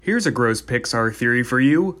Here's a gross Pixar theory for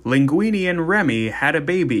you. Linguini and Remy had a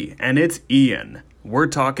baby, and it's Ian. We're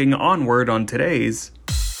talking Onward on today's...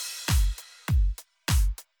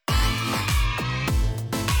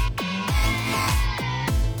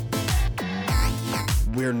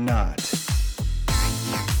 We're not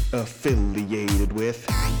affiliated with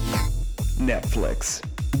Netflix.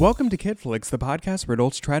 Welcome to KidFlix, the podcast where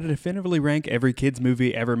adults try to definitively rank every kid's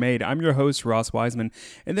movie ever made. I'm your host, Ross Wiseman,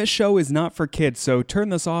 and this show is not for kids, so turn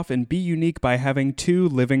this off and be unique by having two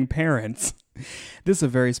living parents. This is a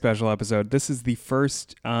very special episode. This is the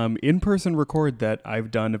first in-person record that I've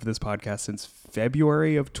done of this podcast since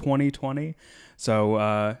February of 2020,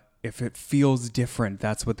 so if it feels different,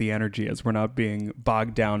 that's what the energy is. We're not being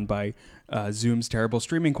bogged down by Zoom's terrible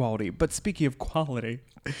streaming quality. But speaking of quality,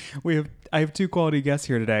 I have two quality guests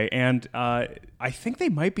here today, and I think they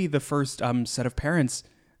might be the first set of parents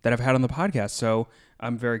that I've had on the podcast, so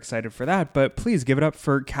I'm very excited for that. But please give it up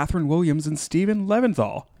for Catherine Williams and Stephen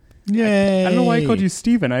Leventhal. Yay! I don't know why I called you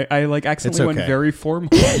Stephen. I accidentally went very formal.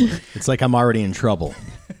 It's like I'm already in trouble.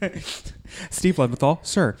 Steve Leventhal,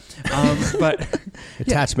 sir. But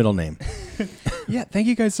attached middle name. Yeah, thank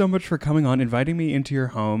you guys so much for coming on, inviting me into your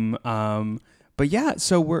home. But yeah,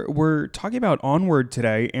 so we're talking about Onward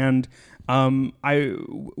today, and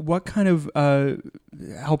what kind of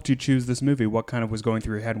helped you choose this movie? What kind of was going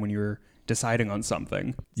through your head when you were deciding on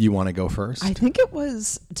something? You want to go first? I think it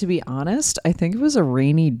was, to be honest, I think it was a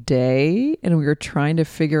rainy day, and we were trying to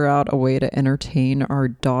figure out a way to entertain our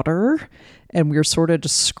daughter, and we were sort of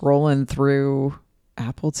just scrolling through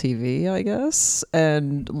Apple TV, I guess,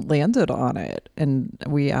 and landed on it. And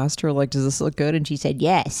we asked her, like, does this look good? And she said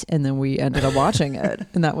yes. And then we ended up watching it,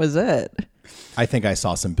 and that was it. I think I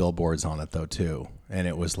saw some billboards on it, though, too. And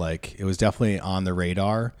it was definitely on the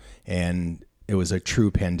radar, and it was a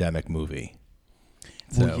true pandemic movie.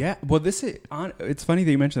 So. Well, yeah. Well, it's funny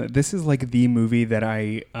that you mentioned that. This is like the movie that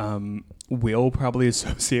I will probably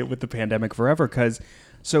associate with the pandemic forever, because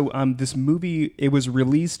this movie, it was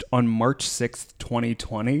released on March 6th,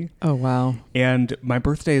 2020. Oh, wow. And my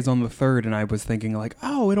birthday is on the 3rd, and I was thinking like,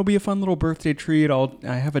 oh, it'll be a fun little birthday treat.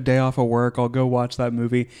 I have a day off of work. I'll go watch that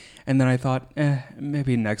movie. And then I thought,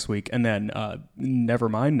 maybe next week. And then never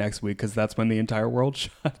mind next week, because that's when the entire world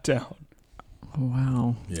shut down. Oh,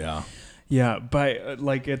 wow. Yeah. Yeah, but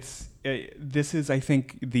this is, I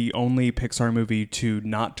think, the only Pixar movie to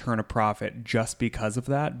not turn a profit just because of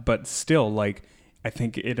that. But still, like, I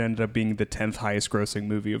think it ended up being the 10th highest grossing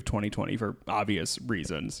movie of 2020 for obvious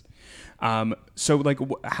reasons. So like,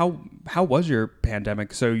 how was your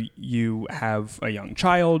pandemic? So you have a young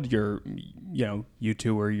child, you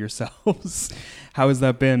two are yourselves. How has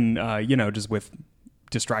that been, just with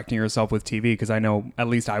distracting yourself with TV? Because I know at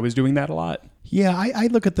least I was doing that a lot. Yeah, I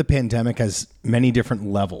look at the pandemic as many different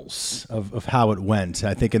levels of how it went.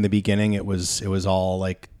 I think in the beginning it was all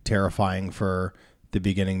like terrifying for the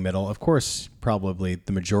beginning, middle, of course, probably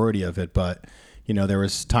the majority of it, but there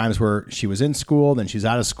was times where she was in school, then she's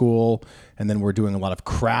out of school, and then we're doing a lot of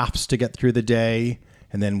crafts to get through the day,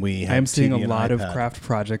 and then we have I'm seeing TV a lot of iPad. craft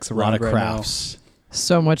projects around. A lot of right crafts. Now.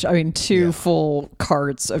 So much. I mean, two full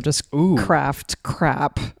carts of just craft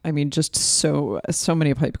crap. I mean, just so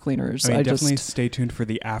many pipe cleaners. I mean, definitely stay tuned for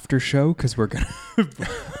the after show, because we're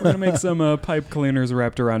gonna make some pipe cleaners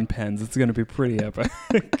wrapped around pens. It's gonna be pretty epic.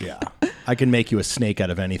 Yeah, I can make you a snake out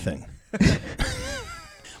of anything. But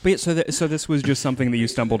yeah, so this was just something that you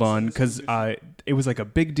stumbled on because it was like a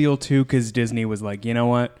big deal too, because Disney was like, you know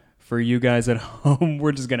what? For you guys at home,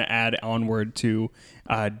 we're just going to add Onward to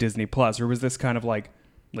Disney Plus. Or was this kind of like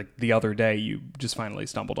the other day you just finally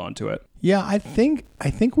stumbled onto it? Yeah, I think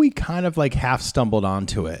we kind of like half stumbled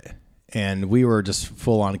onto it, and we were just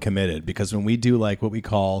full on committed, because when we do like what we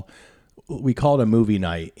call it a movie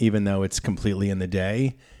night, even though it's completely in the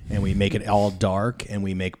day, and we make it all dark, and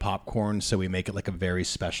we make popcorn, so we make it like a very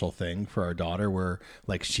special thing for our daughter, where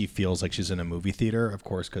like she feels like she's in a movie theater, of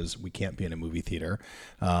course, because we can't be in a movie theater,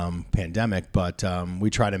 pandemic, but we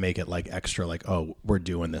try to make it like extra, like, oh, we're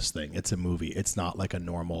doing this thing, it's a movie, it's not like a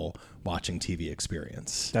normal watching TV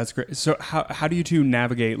experience. That's great. So how do you two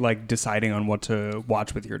navigate like deciding on what to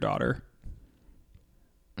watch with your daughter?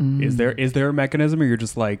 Is there a mechanism, or you're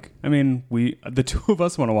just like, I mean, the two of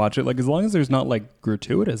us want to watch it, like, as long as there's not like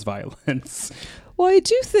gratuitous violence? Well, I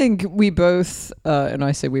do think we both, and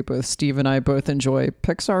I say we both, Steve and I both enjoy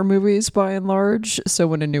Pixar movies by and large. So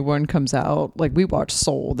when a new one comes out, like we watched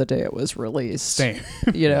Soul the day it was released. Same.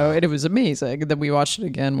 And it was amazing. And then we watched it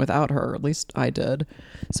again without her, at least I did.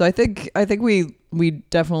 So I think we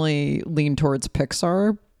definitely lean towards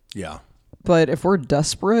Pixar. Yeah. But if we're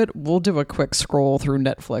desperate, we'll do a quick scroll through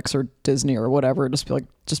Netflix or Disney or whatever. Just be like,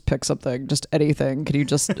 just pick something, just anything. Can you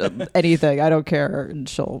just anything? I don't care. And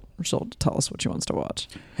she'll tell us what she wants to watch.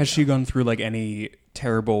 Has she gone through like any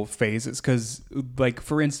terrible phases? Because like,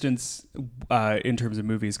 for instance, in terms of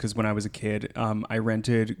movies, because when I was a kid, I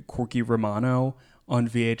rented Corky Romano on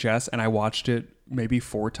VHS and I watched it maybe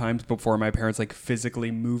 4 times before my parents like physically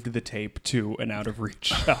moved the tape to an out of reach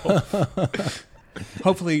shelf.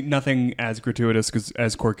 Hopefully nothing as gratuitous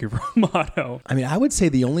as Corky Romano. I mean, I would say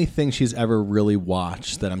the only thing she's ever really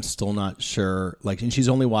watched that I'm still not sure, like, and she's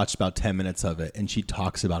only watched about 10 minutes of it, and she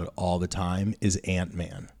talks about it all the time, is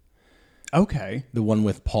Ant-Man. Okay. The one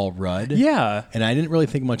with Paul Rudd. Yeah. And I didn't really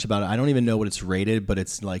think much about it. I don't even know what it's rated, but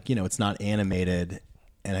it's like, you know, it's not animated.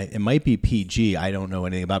 And it might be PG. I don't know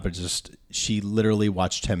anything about it, but just she literally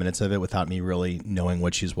watched 10 minutes of it without me really knowing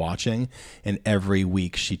what she's watching. And every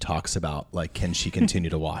week she talks about, like, can she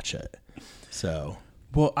continue to watch it? So.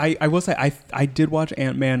 Well, I will say I did watch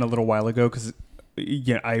Ant-Man a little while ago because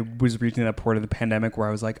I was reaching that point of the pandemic where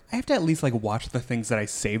I was like, I have to at least like watch the things that I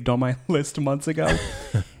saved on my list months ago.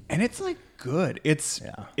 And it's like good. It's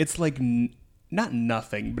like not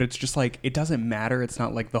nothing, but it's just like, it doesn't matter. It's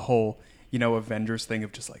not like the whole, you know, Avengers thing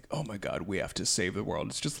of just like, oh my God, we have to save the world.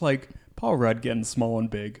 It's just like Paul Rudd getting small and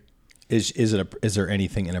big. Is there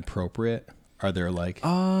anything inappropriate? Are there like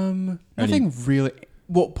nothing really?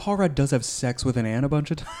 Well, Paul Rudd does have sex with an ant a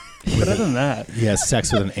bunch of times. But other than that, he has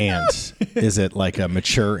sex with an ant. Is it like a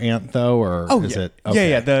mature ant though, or is it? Okay.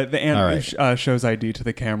 Yeah. The ant shows ID to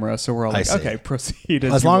the camera, so we're all like, okay, proceed.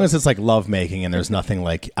 As long as it's like lovemaking and there's nothing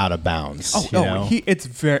like out of bounds. It's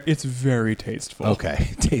very tasteful.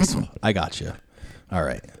 Okay, tasteful. I got you. All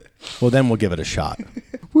right. Well, then we'll give it a shot.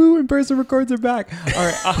 Woo! In-person records are back. All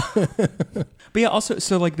right. But yeah, also,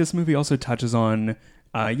 so like this movie also touches on,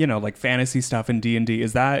 you know, like fantasy stuff and D&D.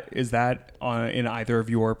 Is that in either of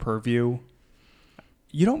your purview?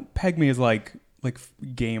 You don't peg me as like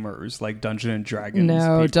gamers, like Dungeons and Dragons.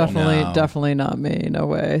 No, people. definitely not me. No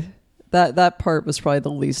way. That part was probably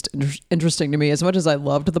the least interesting to me. As much as I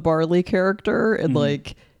loved the Barley character and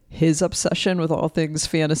like his obsession with all things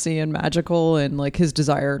fantasy and magical and like his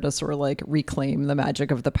desire to sort of like reclaim the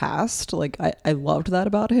magic of the past. Like I loved that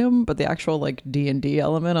about him, but the actual like D&D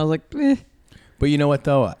element, I was like, eh. But you know what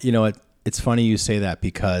though? You know what? It's funny you say that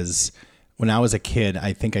because when I was a kid,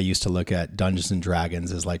 I think I used to look at Dungeons and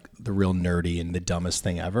Dragons as like the real nerdy and the dumbest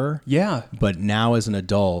thing ever. Yeah. But now as an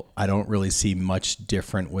adult, I don't really see much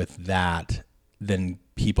different with that than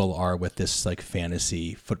people are with this like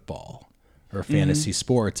fantasy football or fantasy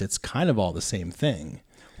sports. It's kind of all the same thing.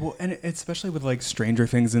 Well, and especially with like Stranger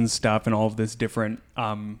Things and stuff and all of this different,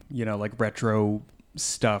 you know, like retro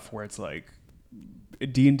stuff where it's like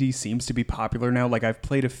D&D seems to be popular now. Like I've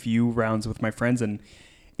played a few rounds with my friends and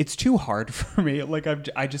it's too hard for me. Like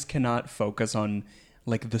I just cannot focus on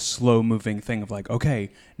like the slow moving thing of like, okay,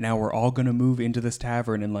 now we're all going to move into this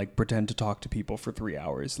tavern and like pretend to talk to people for 3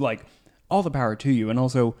 hours. Like all the power to you. And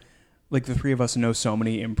also like the three of us know so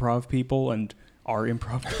many improv people and are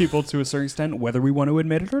improv people to a certain extent, whether we want to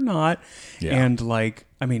admit it or not. Yeah. And like,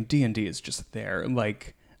 I mean, D&D is just there.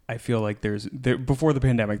 Like, I feel like before the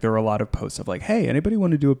pandemic, there were a lot of posts of like, hey, anybody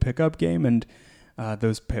want to do a pickup game? And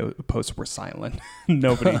those posts were silent.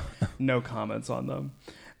 Nobody, no comments on them.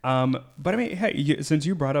 But I mean, hey, since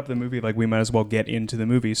you brought up the movie, like we might as well get into the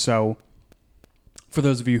movie. So for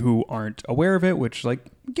those of you who aren't aware of it, which like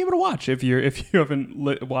give it a watch if you haven't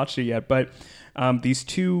watched it yet. But these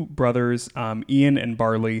two brothers, Ian and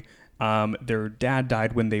Barley, their dad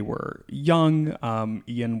died when they were young.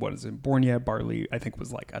 Ian wasn't born yet. Barley, I think,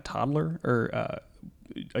 was like a toddler or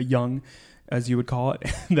a young, as you would call it.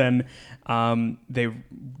 And then they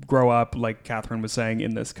grow up, like Catherine was saying,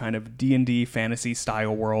 in this kind of D&D fantasy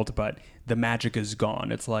style world, but the magic is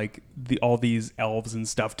gone. It's like all these elves and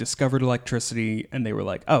stuff discovered electricity, and they were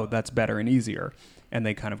like, oh, that's better and easier. And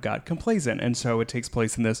they kind of got complacent. And so it takes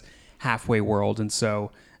place in this halfway world. And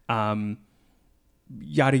so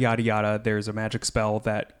yada, yada, yada, there's a magic spell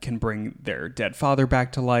that can bring their dead father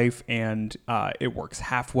back to life, and it works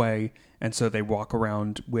halfway. And so they walk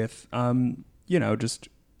around with, just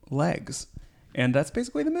legs. And that's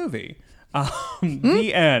basically the movie.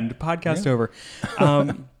 The end. Podcast over.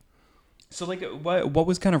 So, like, what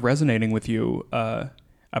was kind of resonating with you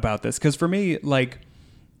about this? Because for me, like,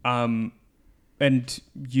 and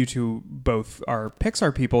you two both are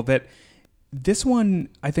Pixar people, that this one,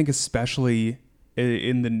 I think especially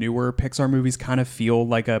in the newer Pixar movies, kind of feel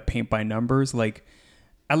like a paint by numbers. Like,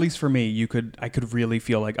 at least for me, I could really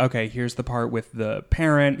feel like, okay, here's the part with the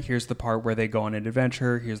parent, here's the part where they go on an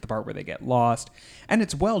adventure, here's the part where they get lost. And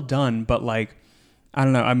it's well done, but like, I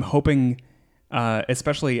don't know, I'm hoping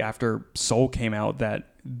especially after Soul came out, that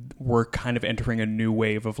we're kind of entering a new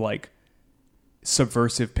wave of like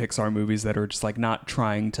subversive Pixar movies that are just like not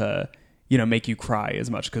trying to, make you cry as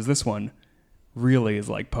much, because this one really is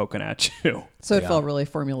like poking at you. So it felt really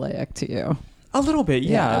formulaic to you. A little bit,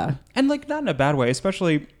 yeah. Yeah. And like not in a bad way,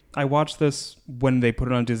 especially I watched this when they put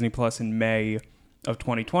it on Disney Plus in May of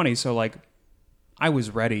 2020. So like I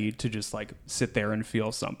was ready to just like sit there and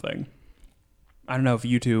feel something. I don't know if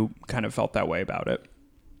you two kind of felt that way about it.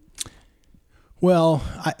 Well,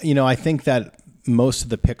 I think that most of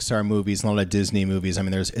the Pixar movies, and a lot of Disney movies, I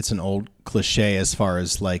mean, it's an old cliche as far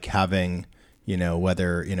as like having,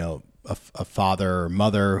 whether, a father or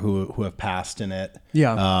mother who have passed in it.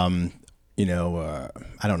 Yeah. I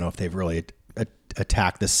don't know if they've really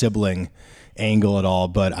attacked the sibling angle at all,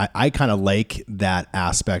 but I kind of like that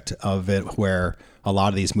aspect of it where a lot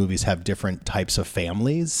of these movies have different types of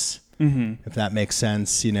families. Mm-hmm. If that makes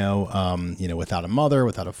sense, without a mother,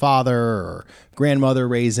 without a father or grandmother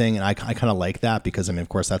raising. And I kind of like that because, I mean, of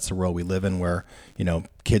course, that's the world we live in where,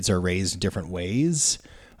 kids are raised different ways.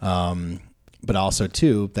 But also,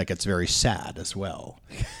 too, that gets very sad as well.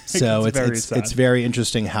 So it's very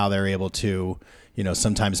interesting how they're able to,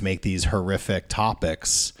 sometimes make these horrific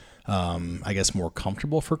topics, I guess, more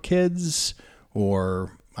comfortable for kids,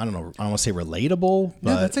 or I don't know, I don't want to say relatable. But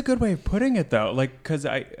no, that's a good way of putting it, though. Like, because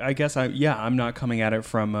I guess I'm not coming at it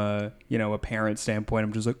from a parent standpoint.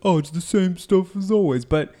 I'm just like, oh, it's the same stuff as always.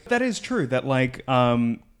 But that is true. That like,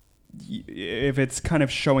 if it's kind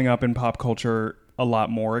of showing up in pop culture a lot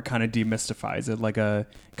more, it kind of demystifies it. Like a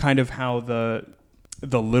kind of how the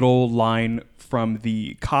little line from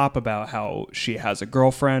the cop about how she has a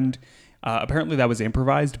girlfriend. Apparently that was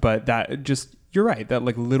improvised, but that just, you're right, that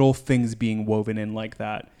like little things being woven in like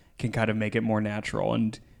that can kind of make it more natural.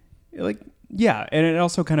 And like, yeah. And it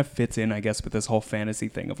also kind of fits in, I guess, with this whole fantasy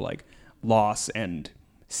thing of like loss and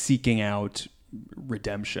seeking out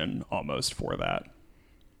redemption almost for that.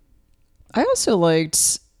 I also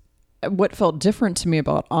liked what felt different to me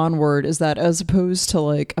about Onward is that as opposed to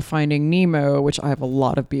like a Finding Nemo, which I have a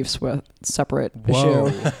lot of beefs with, separate issue.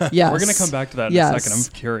 Yes. We're going to come back to that in a second.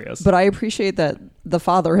 I'm curious. But I appreciate that the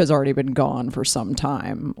father has already been gone for some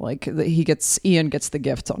time. Like Ian gets the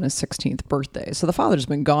gift on his 16th birthday. So the father's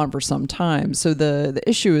been gone for some time. So the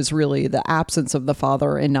issue is really the absence of the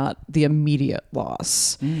father and not the immediate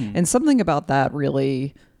loss. And something about that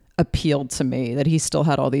really appealed to me, that he still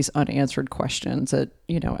had all these unanswered questions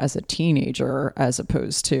as a teenager, as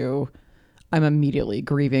opposed to I'm immediately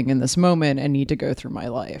grieving in this moment and need to go through my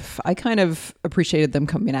life. I kind of appreciated them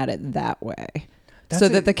coming at it that way.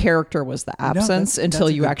 That the character was the absence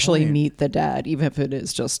until you actually meet the dad, even if it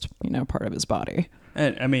is just, part of his body.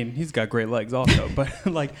 And I mean, he's got great legs also, but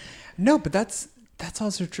like, no, but that's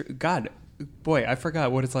also true. God, boy, I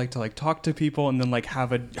forgot what it's like to like talk to people and then like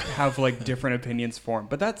have like different opinions form.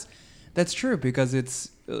 But that's true, because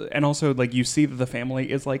it's and also like you see that the family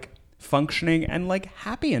is like functioning and like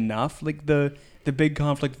happy enough. Like the big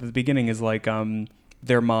conflict at the beginning is like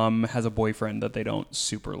their mom has a boyfriend that they don't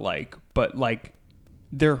super like, but like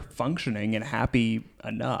they're functioning and happy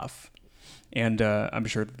enough. And I'm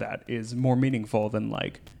sure that is more meaningful than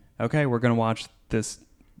like, okay, we're gonna watch this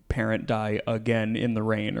parent die again in the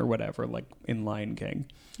rain or whatever, like in Lion King.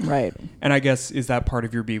 Right. And I guess, is that part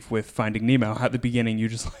of your beef with Finding Nemo? At the beginning, you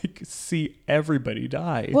just like see everybody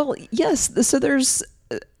die. Well, yes. So there's,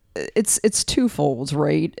 it's twofold,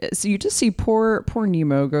 right? So you just see poor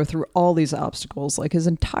Nemo go through all these obstacles, like his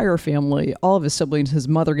entire family, all of his siblings, his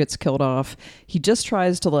mother gets killed off. He just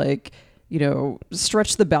tries to like,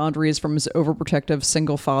 stretch the boundaries from his overprotective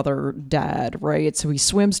single father dad, right? So he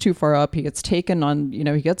swims too far up. He gets taken on,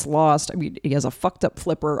 he gets lost. I mean, he has a fucked up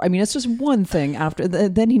flipper. I mean, it's just one thing after,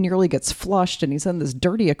 then he nearly gets flushed and he's in this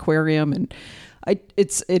dirty aquarium. And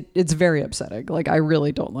it's very upsetting. Like, I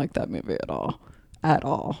really don't like that movie at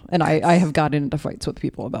all. And I have gotten into fights with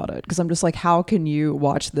people about it because I'm just like, how can you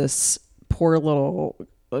watch this poor little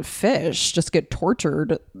fish just get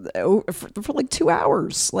tortured for like 2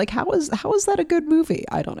 hours? Like, how is that a good movie?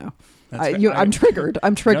 I don't know. I'm triggered.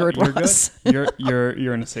 I'm triggered. No,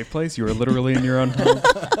 you're in a safe place. You are literally in your own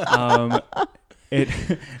home.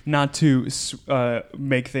 Not to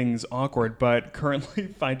make things awkward, but currently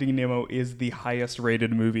Finding Nemo is the highest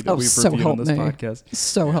rated movie that we've reviewed on this podcast.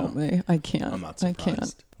 So help me. I can't. I'm not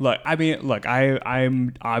surprised.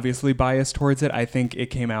 I'm obviously biased towards it. I think it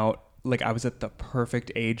came out like I was at the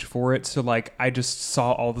perfect age for it. So like I just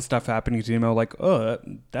saw all the stuff happening to Nemo, like, oh,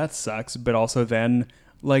 that sucks. But also then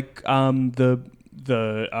like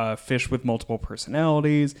the fish with multiple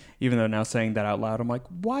personalities, even though now saying that out loud, I'm like,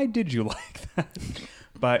 why did you like that?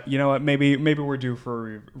 But you know what? Maybe we're due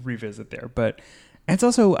for a revisit there. But and it's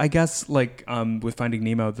also, I guess, like with Finding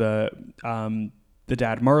Nemo, the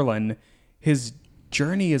dad Merlin, his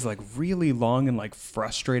journey is like really long and like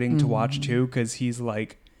frustrating to watch too, because he's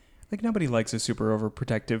like nobody likes a super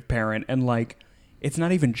overprotective parent, and like it's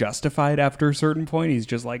not even justified after a certain point. He's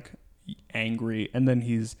just like angry, and then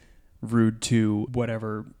he's rude to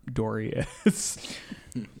whatever Dory is.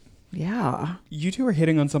 Yeah. You two are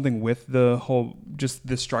hitting on something with the whole, just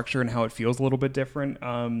the structure and how it feels a little bit different.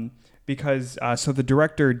 Because so the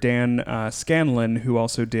director, Dan Scanlon, who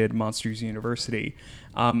also did Monsters University,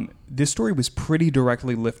 this story was pretty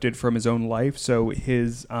directly lifted from his own life. So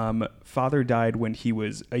his father died when he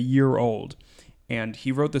was a year old. And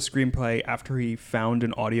he wrote the screenplay after he found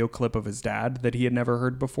an audio clip of his dad that he had never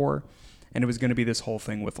heard before. And it was going to be this whole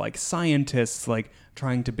thing with like scientists like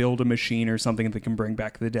trying to build a machine or something that can bring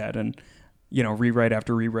back the dead. And, you know, rewrite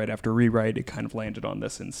after rewrite after rewrite, it kind of landed on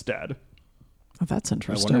this instead. Oh, that's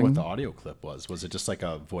interesting. I wonder what the audio clip was. Was it just like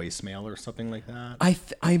a voicemail or something like that?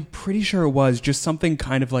 I'm pretty sure it was just something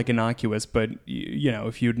kind of like innocuous, but, you know,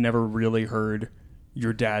 if you'd never really heard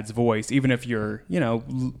your dad's voice, even if you're, you know,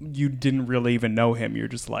 you didn't really even know him, you're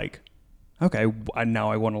just like, okay, now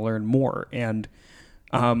I want to learn more. And,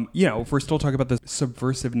 you know, if we're still talking about the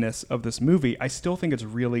subversiveness of this movie, I still think it's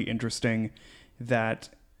really interesting that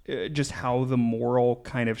just how the moral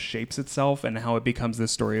kind of shapes itself and how it becomes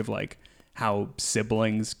this story of like how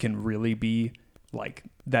siblings can really be like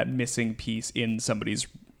that missing piece in somebody's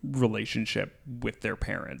relationship with their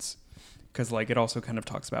parents. Because like it also kind of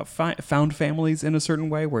talks about found families in a certain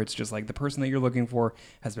way where it's just like the person that you're looking for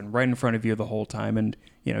has been right in front of you the whole time. And,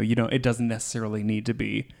 you know, it doesn't necessarily need to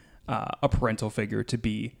be a parental figure to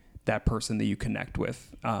be that person that you connect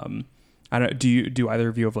with. I don't. Do either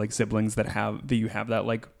of you have like siblings that you have that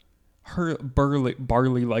like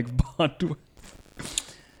Barley like bond with?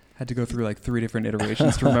 Had to go through like 3 different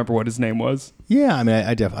iterations to remember what his name was. Yeah, I mean,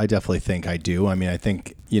 I definitely think I do. I mean, I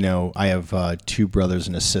think, you know, I have 2 brothers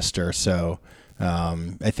and a sister, so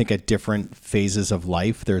I think at different phases of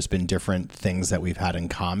life, there's been different things that we've had in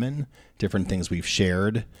common, different things we've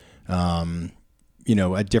shared. You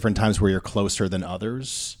know, at different times where you're closer than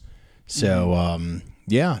others. So,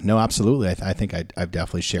 yeah, no, absolutely. I think I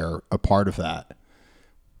definitely share a part of that,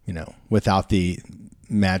 you know, without the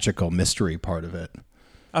magical mystery part of it.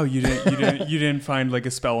 Oh, you didn't find like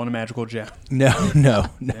a spell on a magical gem? No.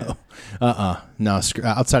 No.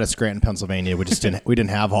 Outside of Scranton, Pennsylvania, we didn't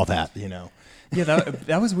have all that, you know. Yeah,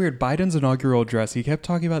 that was weird. Biden's inaugural address, he kept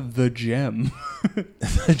talking about the gem.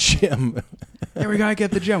 The gem. Yeah, we gotta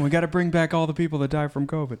get the gem. We gotta bring back all the people that died from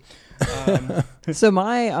COVID. So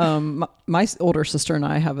my older sister and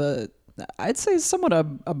I have I'd say somewhat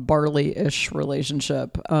a Barley-ish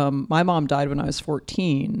relationship. My mom died when I was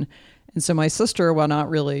 14. And so my sister, while not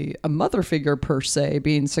really a mother figure per se,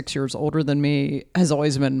 being 6 years older than me, has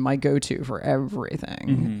always been my go-to for everything.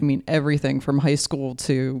 Mm-hmm. I mean, everything from high school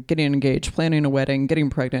to getting engaged, planning a wedding, getting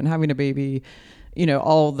pregnant, having a baby, you know,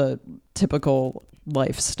 all the typical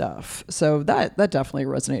life stuff. So that definitely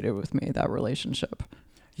resonated with me, that relationship.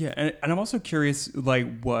 Yeah, and I'm also curious,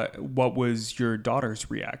 like, what was your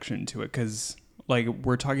daughter's reaction to it? Because, like,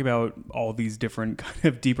 we're talking about all these different kind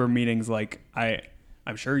of deeper meanings. Like,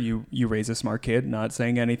 I'm sure you raise a smart kid, not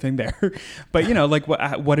saying anything there. But, you know, like,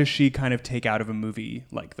 what does she kind of take out of a movie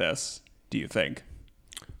like this, do you think?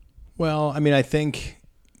 Well, I mean, I think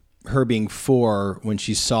her being 4, when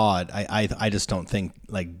she saw it, I just don't think,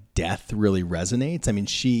 like, death really resonates. I mean,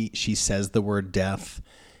 she says the word death,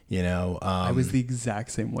 you know. I was the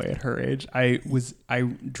exact same way at her age. I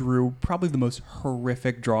drew probably the most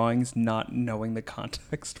horrific drawings, not knowing the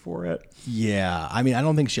context for it. Yeah, I mean, I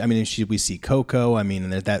don't think we see Coco. I mean,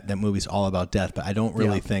 that movie's all about death, but I don't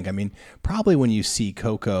really think. I mean, probably when you see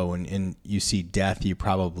Coco and you see death, you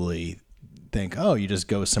probably think, oh, you just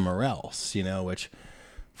go somewhere else, you know, which.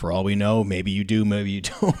 For all we know, maybe you do, maybe you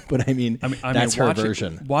don't. But I mean that's her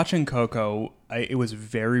version. Watching Coco, it was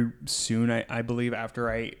very soon, I believe, after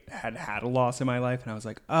I had a loss in my life, and I was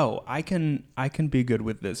like, oh, I can be good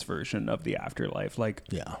with this version of the afterlife. Like,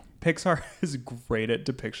 yeah, Pixar is great at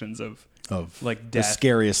depictions of like death. The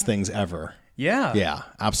scariest things ever. Yeah,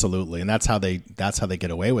 absolutely, and that's how they get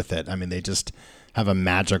away with it. I mean, they just have a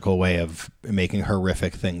magical way of making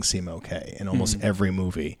horrific things seem okay in almost every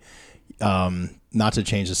movie. Not to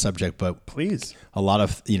change the subject, but please, a lot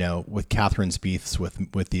of, you know, with Catherine's beefs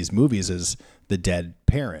with these movies is the dead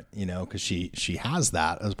parent, you know, because she has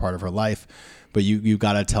that as part of her life. But you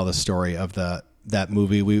got to tell the story of the that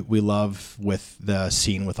movie we love with the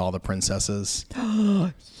scene with all the princesses.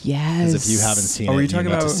 Yes. Because if you haven't seen Are it, we you talking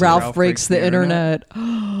got to about see it. Ralph breaks the internet.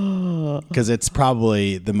 Because it's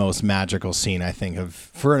probably the most magical scene I think of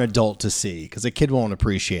for an adult to see, because a kid won't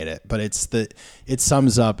appreciate it, but it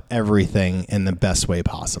sums up everything in the best way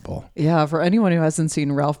possible. Yeah, for anyone who hasn't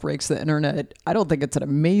seen Ralph Breaks the Internet, I don't think it's an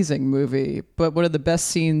amazing movie, but one of the best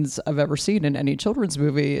scenes I've ever seen in any children's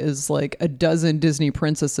movie is like a dozen Disney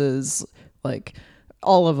princesses, like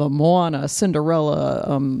all of them, Moana,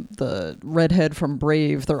 Cinderella, the redhead from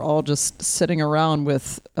Brave, they're all just sitting around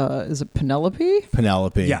with, is it Penelope?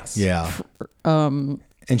 Penelope. Yes. Yeah. And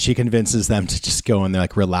she convinces them to just go in their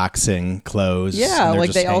like relaxing clothes. Yeah, and they're like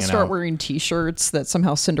just they all hanging start out. wearing t-shirts that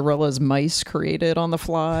somehow Cinderella's mice created on the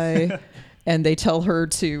fly. And they tell her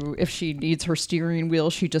to, if she needs her steering wheel,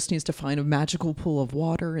 she just needs to find a magical pool of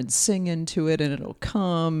water and sing into it and it'll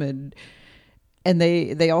come. And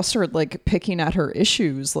they all start like picking at her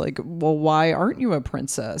issues, like, well, why aren't you a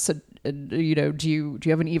princess? You know, do you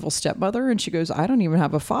have an evil stepmother? And she goes, I don't even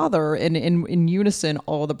have a father. And in unison,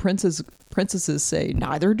 all the princesses say,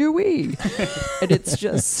 neither do we. And it's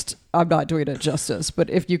just, I'm not doing it justice, but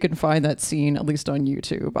if you can find that scene, at least on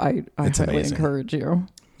YouTube, I highly amazing. encourage you.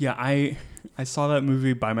 Yeah, I saw that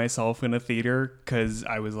movie by myself in a theater because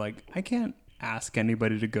I was like, I can't ask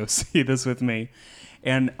anybody to go see this with me.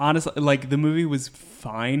 And honestly, like the movie was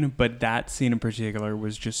fine, but that scene in particular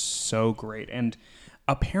was just so great. And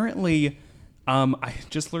apparently, I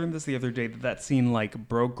just learned this the other day that scene like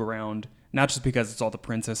broke ground, not just because it's all the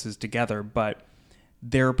princesses together, but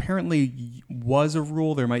there apparently was a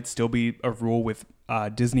rule. There might still be a rule with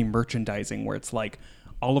Disney merchandising where it's like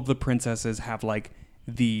all of the princesses have like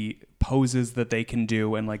the poses that they can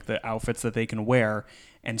do and like the outfits that they can wear.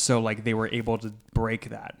 And so like they were able to break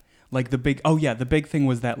that. Like the big thing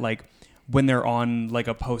was that like when they're on like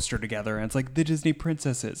a poster together and it's like the Disney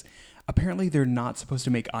princesses, apparently they're not supposed to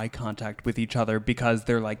make eye contact with each other because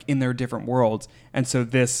they're like in their different worlds. And so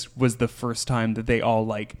this was the first time that they all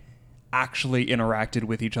like actually interacted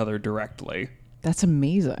with each other directly. That's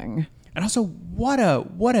amazing. And also what a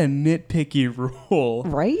nitpicky rule,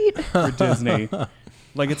 Right? for Disney.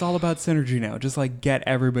 Like it's all about synergy now. Just like get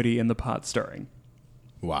everybody in the pot stirring.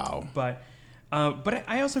 Wow. But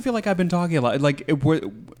I also feel like I've been talking a lot. Like,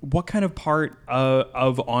 what kind of part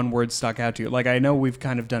of Onward stuck out to you? Like, I know we've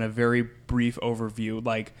kind of done a very brief overview.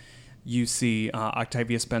 Like, you see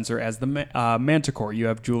Octavia Spencer as the Manticore. You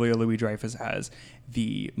have Julia Louis-Dreyfus as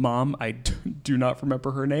the mom. I do not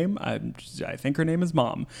remember her name. I think her name is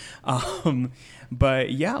Mom.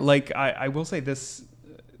 But yeah, like I will say this: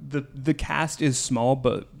 the cast is small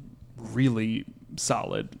but really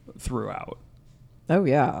solid throughout. Oh,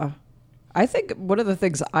 yeah. I think one of the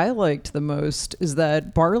things I liked the most is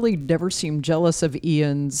that Barley never seemed jealous of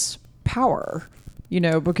Ian's power, you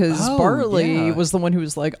know, because Barley was the one who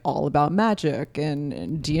was like all about magic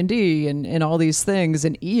and D&D and all these things.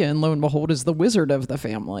 And Ian, lo and behold, is the wizard of the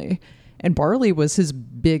family. And Barley was his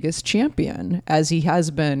biggest champion, as he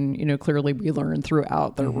has been, you know, clearly we learned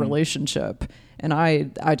throughout their relationship. And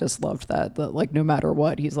I just loved that like no matter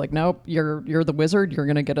what, he's like, nope, you're the wizard. You're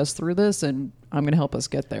going to get us through this and I'm going to help us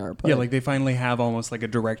get there. But yeah, like they finally have almost like a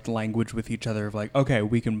direct language with each other of like, okay,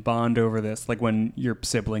 we can bond over this. Like when your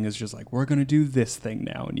sibling is just like, we're going to do this thing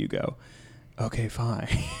now. And you go, okay, fine.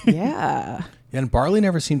 yeah. And Barley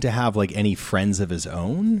never seemed to have like any friends of his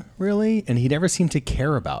own, really. And he never seemed to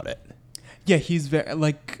care about it. Yeah, he's very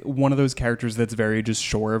like one of those characters that's very just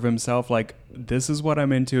sure of himself. Like, this is what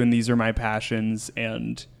I'm into and these are my passions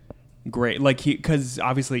and great. Like because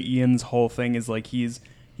obviously Ian's whole thing is like he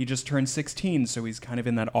just turned 16, so he's kind of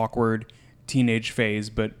in that awkward teenage phase.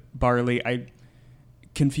 But Barley, I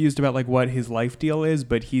confused about like what his life deal is,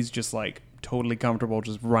 but he's just like totally comfortable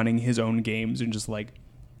just running his own games and just like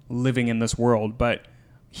living in this world. But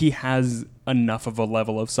he has enough of a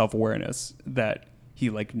level of self-awareness that he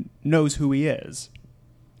like knows who he is,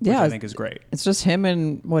 which I think is great. It's just him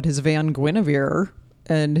and his Van Guinevere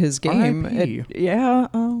and his game. Yeah.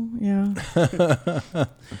 Oh, yeah.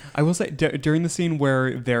 I will say during the scene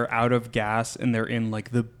where they're out of gas and they're in like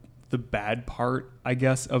the bad part, I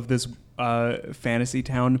guess, of this fantasy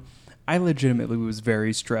town, I legitimately was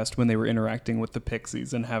very stressed when they were interacting with the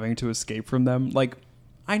pixies and having to escape from them. Like,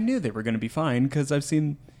 I knew they were going to be fine because I've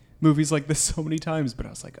seen movies like this so many times, but I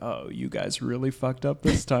was like, oh, you guys really fucked up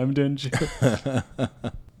this time, didn't you?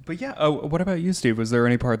 But yeah, what about you, Steve? Was there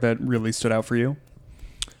any part that really stood out for you?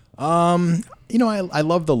 You know, I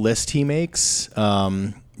love the list he makes.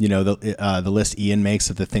 You know, the list Ian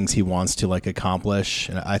makes of the things he wants to like accomplish.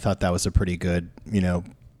 And I thought that was a pretty good, you know,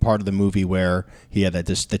 part of the movie where he had that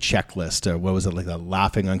just the checklist. What was it, like the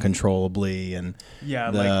laughing uncontrollably and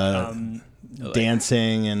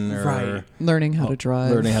dancing and Right. Learning how to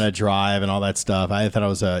drive. And all that stuff. I thought it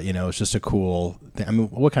was it's just a cool thing. I mean,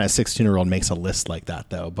 what kind of 16-year-old makes a list like that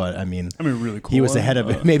though? But I mean, really cool. He was ahead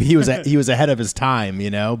of maybe he was ahead of his time,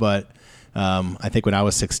 but I think when I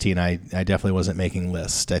was 16, I definitely wasn't making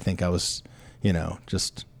lists. I think I was,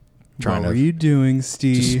 just trying What were you doing,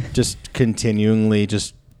 Steve? just continually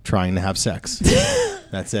just trying to have sex.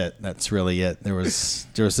 That's it. That's really it. There was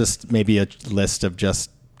just maybe a list of just,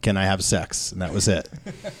 can I have sex? And that was it.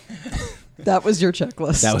 That was your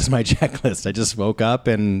checklist. That was my checklist. I just woke up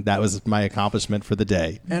and that was my accomplishment for the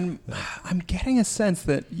day. And I'm getting a sense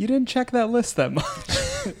that you didn't check that list that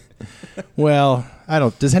much. Well, I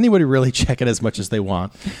don't. Does anybody really check it as much as they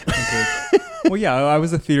want? Well, yeah, I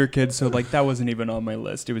was a theater kid, so like that wasn't even on my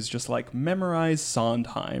list. It was just like memorize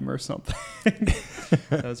Sondheim or something.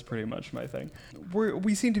 That was pretty much my thing.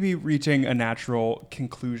 We seem to be reaching a natural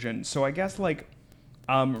conclusion. So I guess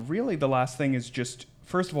really the last thing is just,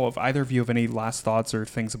 first of all, if either of you have any last thoughts or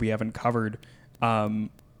things that we haven't covered,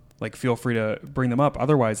 feel free to bring them up.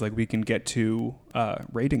 Otherwise, we can get to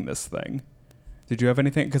rating this thing. Did you have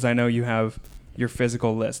anything? Because I know you have your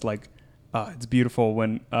physical list. It's beautiful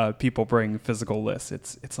when people bring physical lists.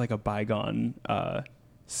 It's like a bygone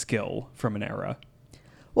skill from an era.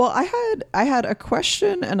 Well, I had a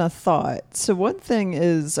question and a thought. So one thing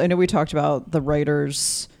is, I know we talked about the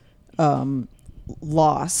writer's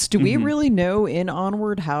loss. Do we really know in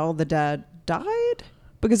Onward how the dad died?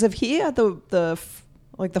 Because if he had the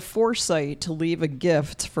foresight to leave a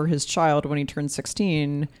gift for his child when he turned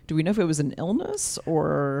 16, do we know if it was an illness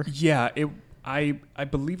or? Yeah, I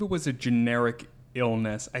believe it was a generic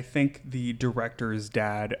illness. I think the director's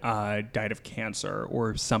dad died of cancer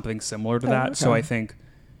or something similar to that. Okay. So I think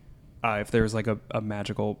if there's a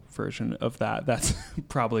magical version of that, that's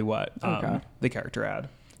probably what the character had.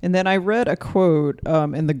 And then I read a quote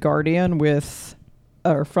in The Guardian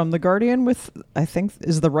from The Guardian with, I think,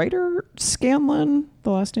 is the writer Scanlon, the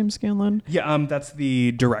last name Scanlon? Yeah, that's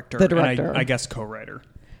the director. The director. And I guess co-writer.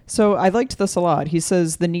 So I liked this a lot. He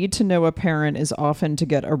says, the need to know a parent is often to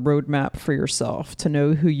get a roadmap for yourself, to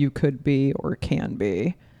know who you could be or can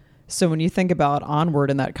be. So when you think about Onward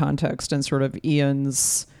in that context and sort of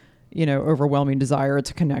Ian's, overwhelming desire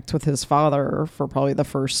to connect with his father for probably the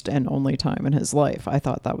first and only time in his life, I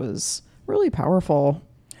thought that was really powerful.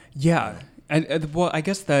 Yeah. And I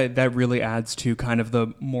guess that really adds to kind of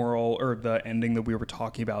the moral or the ending that we were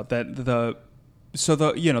talking about, that the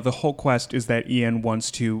whole quest is that Ian wants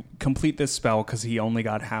to complete this spell because he only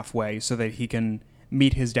got halfway so that he can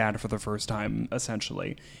meet his dad for the first time,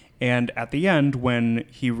 essentially. And at the end, when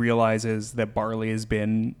he realizes that Barley has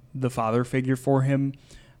been the father figure for him,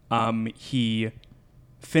 he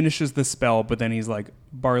finishes the spell, but then he's like,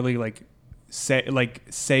 Barley,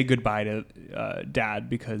 say goodbye to Dad,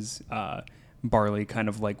 because Barley kind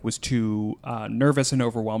of was too nervous and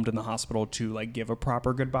overwhelmed in the hospital to give a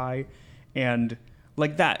proper goodbye. And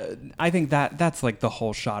that, I think that's the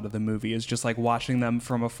whole shot of the movie, is just watching them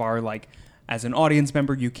from afar. As an audience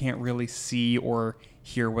member, you can't really see or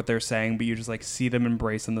hear what they're saying, but you just see them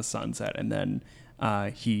embrace in the sunset, and then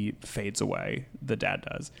he fades away. The dad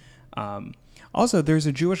does. Also, there's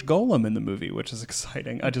a Jewish golem in the movie, which is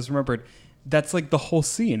exciting. I just remembered that's the whole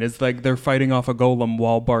scene is they're fighting off a golem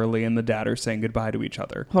while Barley and the dad are saying goodbye to each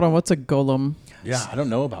other. Hold on, what's a golem? Yeah, I don't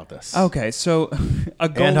know about this. Okay, so a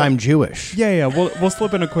golem. And I'm Jewish. Yeah. We'll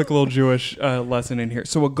slip in a quick little Jewish lesson in here.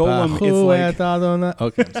 So a golem is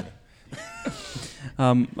okay.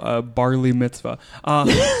 Barley mitzvah.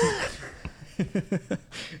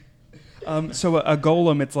 So a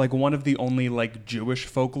golem, it's one of the only Jewish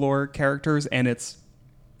folklore characters, and it's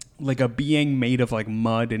a being made of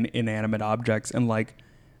mud and inanimate objects, and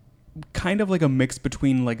kind of a mix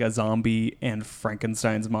between a zombie and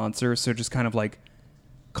Frankenstein's monster. So just kind of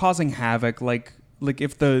causing havoc, like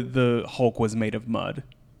if the Hulk was made of mud.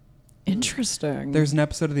 Interesting. There's an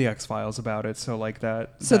episode of the X-Files about it, so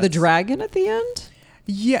that. So the dragon at the end?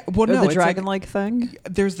 Yeah, well, no, the dragon-like thing.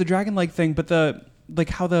 There's the dragon-like thing, but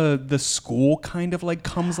how the school kind of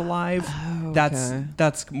comes alive. Oh, okay.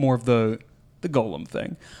 That's more of the golem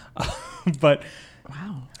thing. But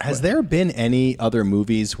wow, has there been any other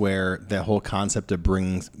movies where the whole concept of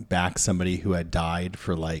bringing back somebody who had died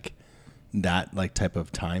for that type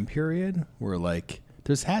of time period, where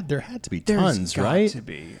there had to be tons, right? To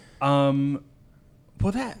be. Well,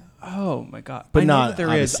 that. Oh my God! But I not know that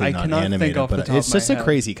there is. I cannot animated, think off the top of my head. It's just a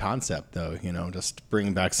crazy concept, though. Just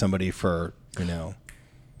bringing back somebody for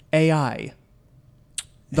AI.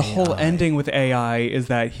 The whole AI. ending with AI is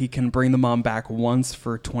that he can bring the mom back once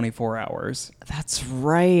for 24 hours. That's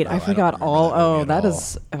right. Oh, I I forgot don't remember all. that movie Oh, at that all.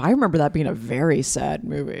 is. I remember that being a very sad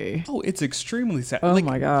movie. Oh, it's extremely sad. Oh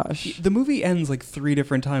my gosh. The movie ends like 3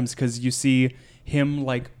 different times because you see him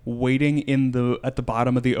like waiting at the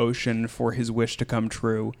bottom of the ocean for his wish to come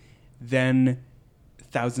true. Then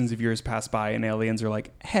thousands of years pass by and aliens are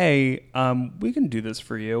like, "Hey, we can do this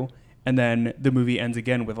for you." And then the movie ends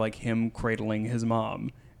again with like him cradling his mom,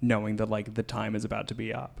 knowing that like the time is about to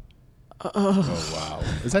be up. Oh wow!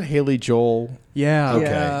 Is that Haley Joel? Yeah. Okay,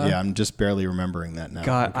 Yeah. yeah, I'm just barely remembering that now.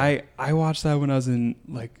 God, Okay. I watched that when I was in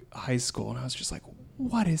like high school, and I was just like,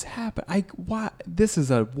 "What is happening? This is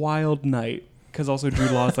a wild night." Because also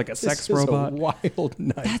Jude Law is like a sex This is robot. a wild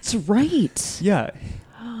night. That's right. Yeah,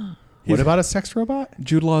 What about a sex robot?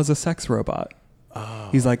 Jude Law is a sex robot. Oh,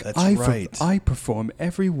 He's like, that's I right. I perform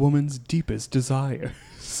every woman's deepest desire.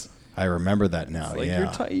 I remember that now. Like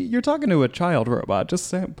yeah. you're talking to a child robot.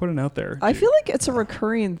 Just put it out there. I feel like it's a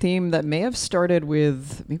recurring theme that may have started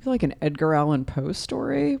with maybe like an Edgar Allan Poe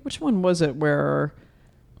story. Which one was it where,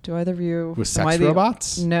 do either of you... With am I sex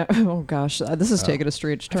robots? No. Oh gosh, this is taking a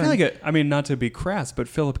strange I turn. feel like I mean, not to be crass, but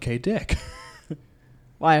Philip K. Dick.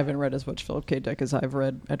 Well, I haven't read as much Philip K. Dick as I've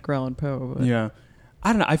read Edgar Allan Poe. But. Yeah,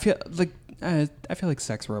 I don't know. I feel like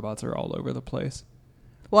sex robots are all over the place.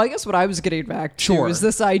 Well, I guess what I was getting back to Sure. is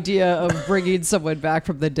this idea of bringing someone back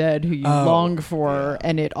from the dead who you long for,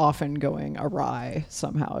 and it often going awry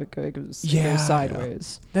somehow. It goes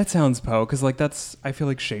sideways. That sounds Poe, because like I feel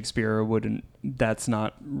like Shakespeare wouldn't. That's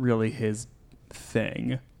not really his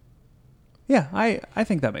thing. Yeah, I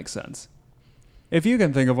think that makes sense. If you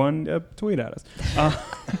can think of one, tweet at us.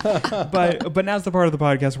 But now's the part of the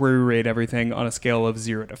podcast where we rate everything on a scale of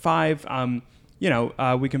 0 to 5.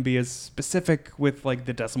 We can be as specific with like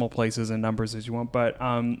the decimal places and numbers as you want. But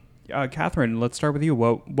Catherine, let's start with you.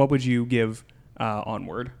 What would you give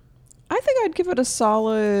Onward? I think I'd give it a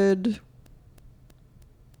solid.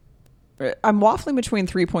 I'm waffling between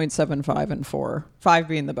 3.75 and 4. 5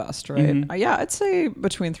 being the best, right? Mhm. Yeah, I'd say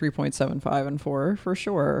between 3.75 and 4 for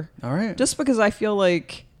sure. All right. Just because I feel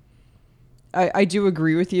like I do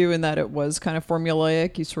agree with you in that it was kind of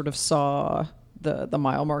formulaic. You sort of saw the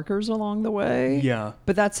mile markers along the way. Yeah.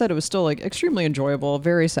 But that said, it was still like extremely enjoyable,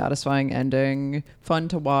 very satisfying ending, fun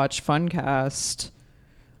to watch, fun cast,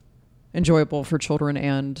 enjoyable for children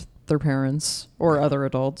and their parents or other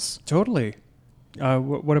adults. Totally.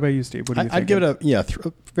 What about you, Steve? What do you think? I'd give it a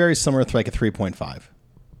very similar to like a 3.5.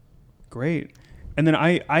 Great. And then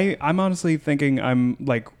I'm honestly thinking I'm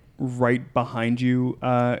like right behind you,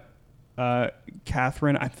 Catherine.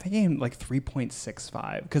 I'm thinking like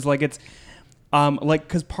 3.65 because like it's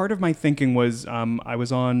because part of my thinking was I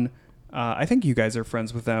was on I think you guys are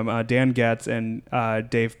friends with them, Dan Getz and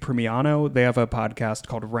Dave Primiano. They have a podcast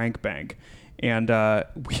called Rank Bank. And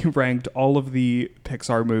we ranked all of the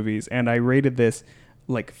Pixar movies, and I rated this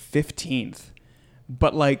like 15th.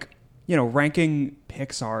 But like, ranking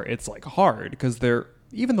Pixar, it's like hard because they're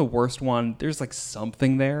even the worst one. There's like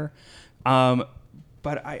something there, but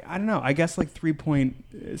I don't know. I guess like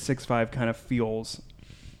 3.65 kind of feels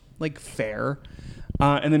like fair.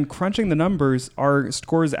 And then crunching the numbers, our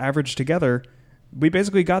scores averaged together. We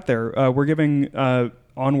basically got there. We're giving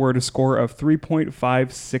Onward a score of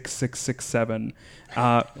 3.56667,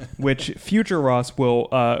 which future Ross will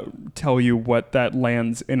tell you what that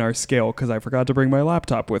lands in our scale because I forgot to bring my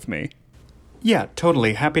laptop with me. Yeah,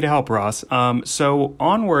 totally. Happy to help, Ross. So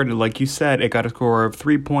Onward, like you said, it got a score of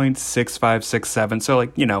 3.6567. So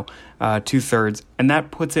like, 2/3. And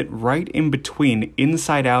that puts it right in between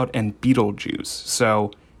Inside Out and Beetlejuice.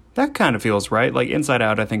 So that kind of feels right. Like Inside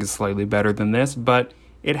Out, I think, is slightly better than this, but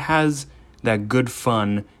it has that good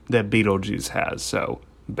fun that Beetlejuice has. So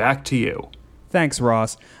back to you. Thanks,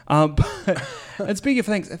 Ross. And speaking of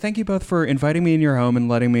thanks, thank you both for inviting me in your home and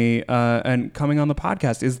letting me and coming on the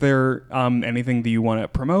podcast. Is there anything that you want to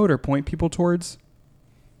promote or point people towards?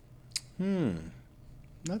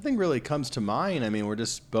 Nothing really comes to mind. I mean,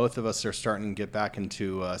 both of us are starting to get back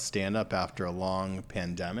into stand-up after a long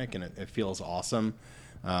pandemic, and it feels awesome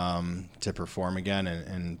to perform again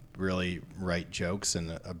and really write jokes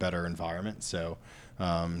in a better environment. So,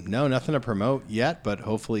 no, nothing to promote yet, but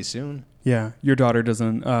hopefully soon. Yeah, your daughter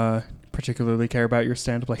doesn't particularly care about your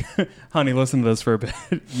stand-up. Like, honey, listen to this for a bit.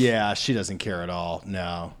 Yeah, she doesn't care at all.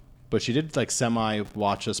 No. But she did like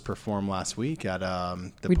watch us perform last week at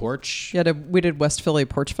the Porch. Yeah, we did West Philly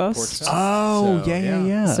Porch Fest. Oh, So,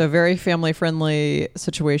 yeah. So very family-friendly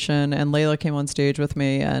situation, and Layla came on stage with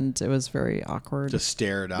me, and it was very awkward. Just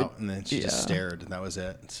stared out, and then she just Yeah. stared, and that was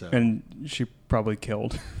it. So And she probably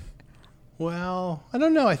killed. Well, I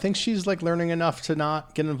don't know. I think she's like learning enough to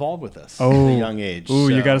not get involved with us Oh. at a young age. Ooh,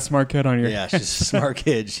 you So- got a smart kid on your Yeah, she's a smart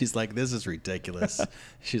kid. She's like, this is ridiculous.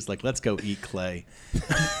 She's like, let's go eat clay.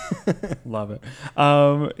 Love it.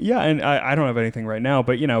 Yeah, and I don't have anything right now,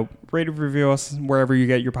 but, rate and review us wherever you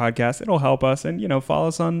get your podcast. It'll help us, and, follow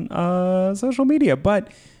us on social media. But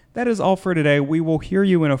that is all for today. We will hear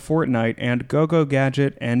you in a fortnight, and go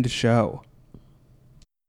gadget end show.